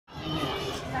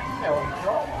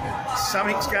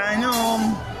something's going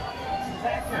on.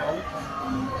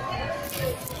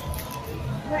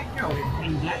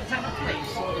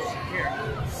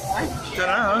 Don't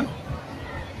know.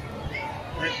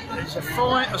 It's a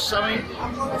fight or something.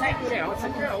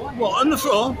 What, on the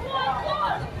floor?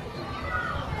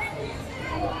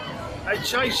 They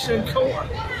chased and caught her.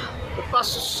 The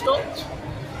bus has stopped.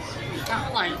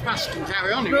 The bus can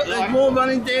carry on. Look, there's more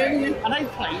running down here. Are they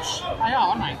police? They are,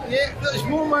 aren't they? Yeah, look, there's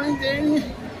more running down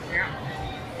here. Yeah.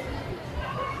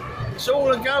 It's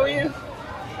all a go here.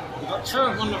 We've got two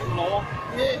of them on the floor.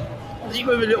 Yeah. Let's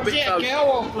move a little bit closer. Is it a girl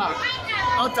or bloke?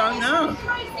 I don't know.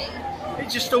 It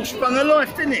just all sprung to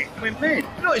life, didn't it? Went mad.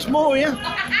 Look, it's more here.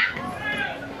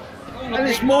 And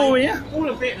there's more here. All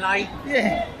a bit late.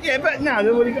 Yeah, yeah, but no,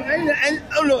 they've already got. And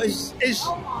oh look, it's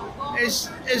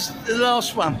the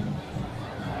last one.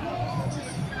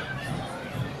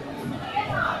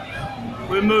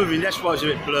 We're moving. That's why it's a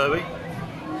bit blurry.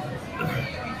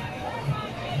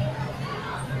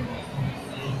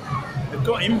 They've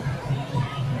got him.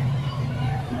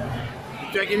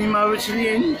 They're dragging him over to the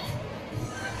end.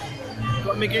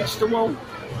 Got him against the wall.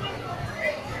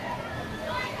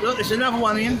 Look, there's another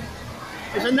one here.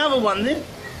 There's another one there.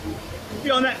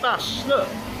 Behind that bus. Look.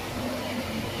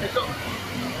 They've got.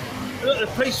 Look, the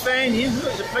police van here. Look,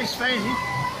 there's a police van here.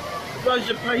 There's loads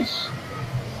of police.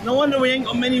 No wonder we ain't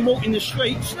got many walking the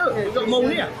streets. Look, we've got them all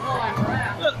here.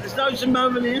 Look, there's loads of them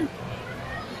over there.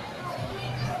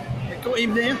 They've got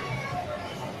him there.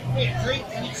 Yeah,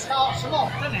 and it starts them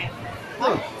off, doesn't it?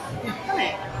 Look. Doesn't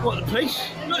it? What, the police?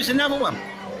 Look, there's another one.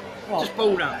 What? Just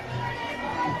pulled up.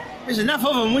 There's enough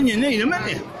of them when you need them, isn't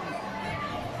there?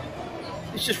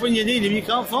 It's just when you need them, you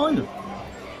can't find them.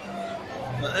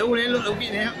 Look, they're all there, look, they're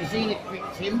getting out. Is he the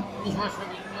victim?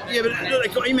 Yeah, but look,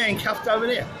 they've got him handcuffed over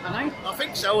there. Are they? I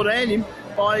think so, or they had him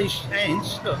by his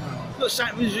hands. Look, look,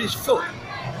 something with his foot.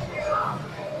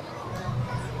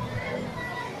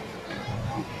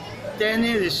 Down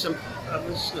there, there's some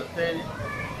others. Look, down there.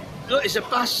 Look, there's a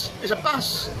bus. There's a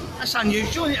bus. That's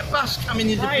unusual, isn't it? A bus coming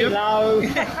into the view. Hello.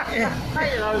 Yeah.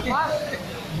 Hello, bus.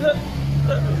 Look,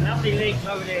 look. Lovely legs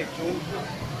over there, George.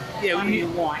 Yeah,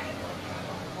 white.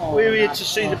 Oh, we're here to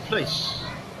see the police.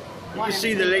 You can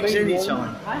see the legs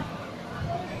anytime. Huh?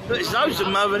 Look, there's loads of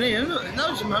them over there. Look, there's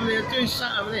loads of them over there doing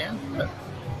something over there. Look.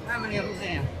 How many of them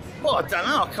there? Well, I don't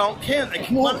know. I can't count. They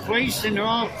keep More police than there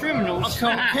are criminals. I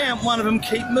can't count. One of them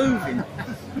keep moving.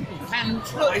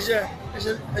 Look,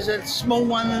 there's a small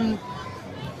one and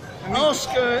ask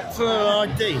her for her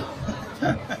ID.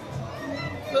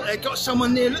 Look, they've got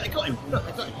someone there. Look, they got him. Look,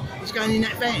 they got him. He's going in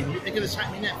that van. They're going to take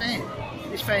me in that van.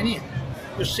 This van here.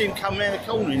 You'll see him come round the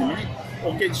corner in a minute,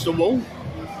 or against the wall.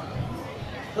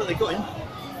 Look, they got him.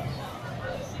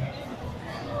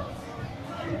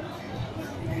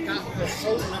 That was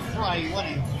assault and affray,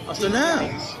 wasn't it? I don't know.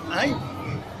 Hey?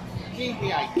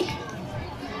 GBH.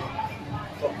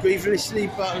 What, grievously,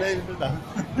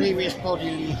 but Previous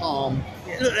bodily harm.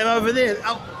 Yeah, look, they're over there.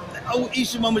 Oh,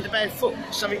 he's the one with the bad foot.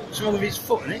 Something's wrong with his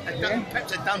foot, isn't it?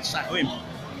 Perhaps they've done something to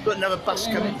him. Got another bus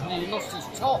coming. And he lost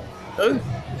his top. Who?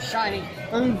 His shiny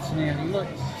boots nearly. Look,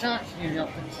 his shirt's nearly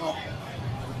off the top.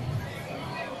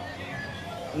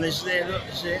 And there's there, look,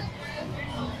 there's there.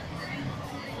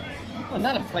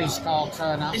 Another police car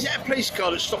turn up. Is that a police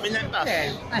car that's stopping that bus?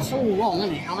 Yeah, that's all wrong,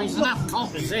 isn't it? I mean, there's enough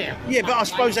coppers there. Yeah, but I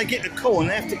suppose they get the call and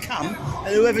they have to come,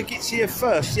 and whoever gets here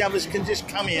first, the others can just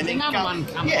come here and then another go. one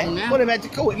coming yeah, on now. well, they've had to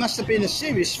call. It must have been a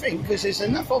serious thing because there's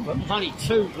enough of them. There's only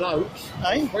two blokes.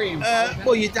 Eh? Three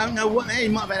Well, you don't know what. He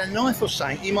might have had a knife or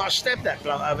something. He might have stabbed that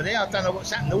bloke over there. I don't know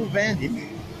what's happened. They're all round him.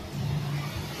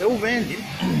 They're all round him.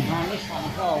 On this one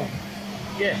as well.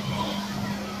 Yeah.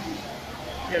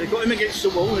 Yeah, they got him against the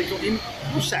wall. They got him.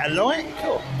 What's that? A light?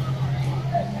 Cool.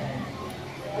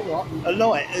 What? A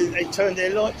light. They turned their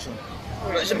lights on.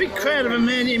 Look, there's a big crowd of them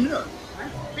around him. Look,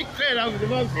 big crowd over the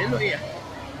road there. Look here.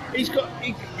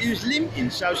 He was limping,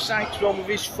 so something's wrong with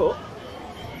his foot.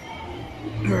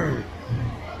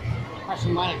 That's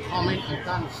made a comment and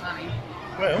done something.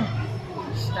 Well,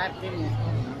 Stabbed him,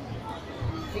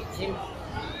 kicked him.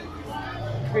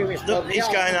 Previous look, he's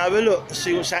going over. Look, to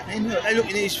see what's happening. Look, they're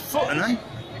looking at his foot, aren't they?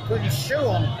 Put his shoe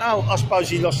on. Oh, I suppose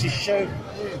he lost his shoe.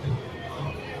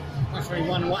 That's why he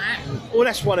wondered what happened. Well,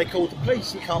 that's why they called the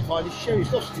police. He can't find his shoe.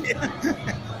 He's lost it.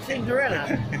 Cinderella.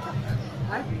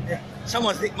 Yeah.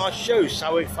 Someone's nicked my shoes,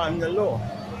 so we phoned the law.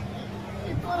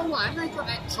 By the way, they got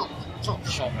that top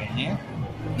shop in here.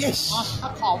 Yes.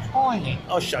 I can't find it.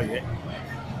 I'll show you it.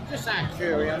 Just out of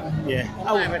curiosity. Yeah.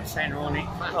 I'll have a tenner on it.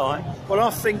 All right. Well,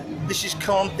 I think this is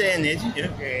calmed down there, didn't you?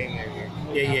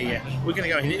 Yeah. Yeah. We're going to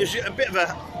go in. It was a bit of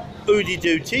a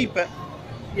oodie-doody, but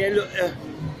yeah, look,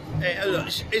 Look,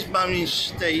 it's Moaning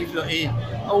Steve, look,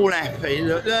 all happy.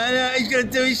 Look, he's going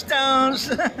to do his dance.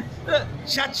 Look,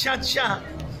 shut.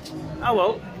 Oh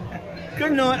well,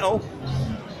 good night all.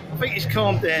 I think it's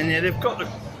calmed down there. They've got the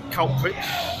culprits.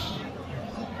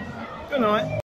 Good night.